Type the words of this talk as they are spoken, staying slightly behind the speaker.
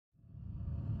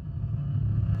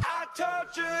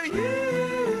torture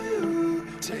you.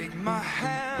 Take my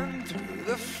hand through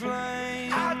the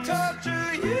flame. I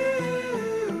torture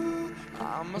you.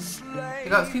 I'm a slave. Hey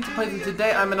guys, keen to play this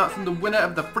today. I'm announcing the winner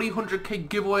of the 300k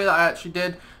giveaway that I actually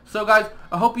did. So guys,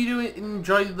 I hope you do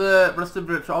enjoy the rest of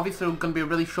the video. Obviously it's going to be a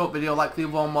really short video like the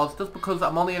other one was, just because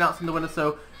I'm only announcing the winner.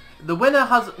 So the winner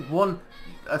has won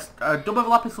a double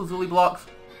lapis lazuli blocks,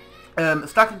 a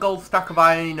stack of gold, stack of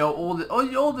iron, you know,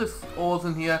 all this ores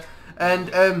in here,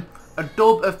 and a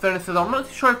dub of furnaces. I'm not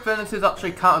sure if furnaces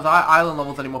actually count as island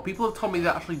levels anymore. People have told me they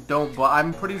actually don't, but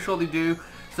I'm pretty sure they do.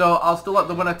 So I'll still let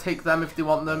the winner take them if they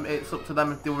want them. It's up to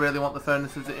them if they really want the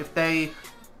furnaces. If they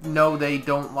know they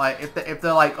don't like, if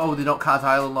they're like, oh, they don't count as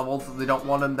island levels, so they don't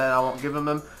want them, then I won't give them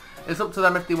them. It's up to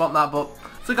them if they want that. But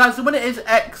so guys, the winner is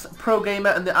X Pro Gamer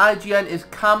and the IGN is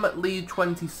Cam Lee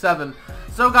 27.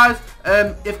 So guys,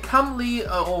 if Cam Lee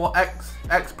or X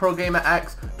Pro Gamer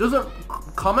X doesn't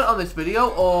comment on this video,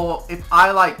 or if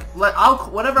I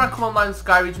whenever I come online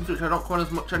SkyRegions, which I don't come on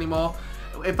as much anymore,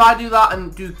 if I do that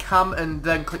and do Cam and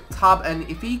then click tab, and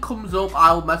if he comes up,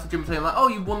 I'll message him saying like, oh,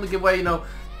 you won the giveaway, you know,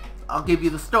 I'll give you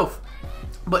the stuff.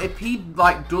 But if he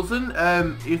doesn't,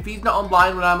 if he's not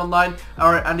online when I'm online,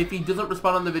 and if he doesn't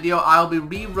respond on the video, I'll be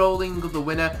re-rolling the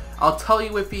winner. I'll tell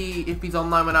you if he's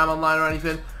online when I'm online or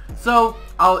anything. So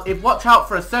watch out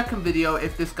for a second video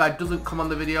if this guy doesn't come on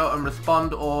the video and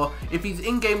respond, or if he's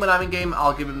in game when I'm in game,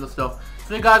 I'll give him the stuff.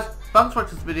 So guys, thanks for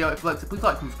watching this video. If you liked it, please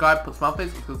like and subscribe, put a smile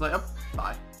face, and see you later.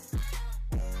 Bye.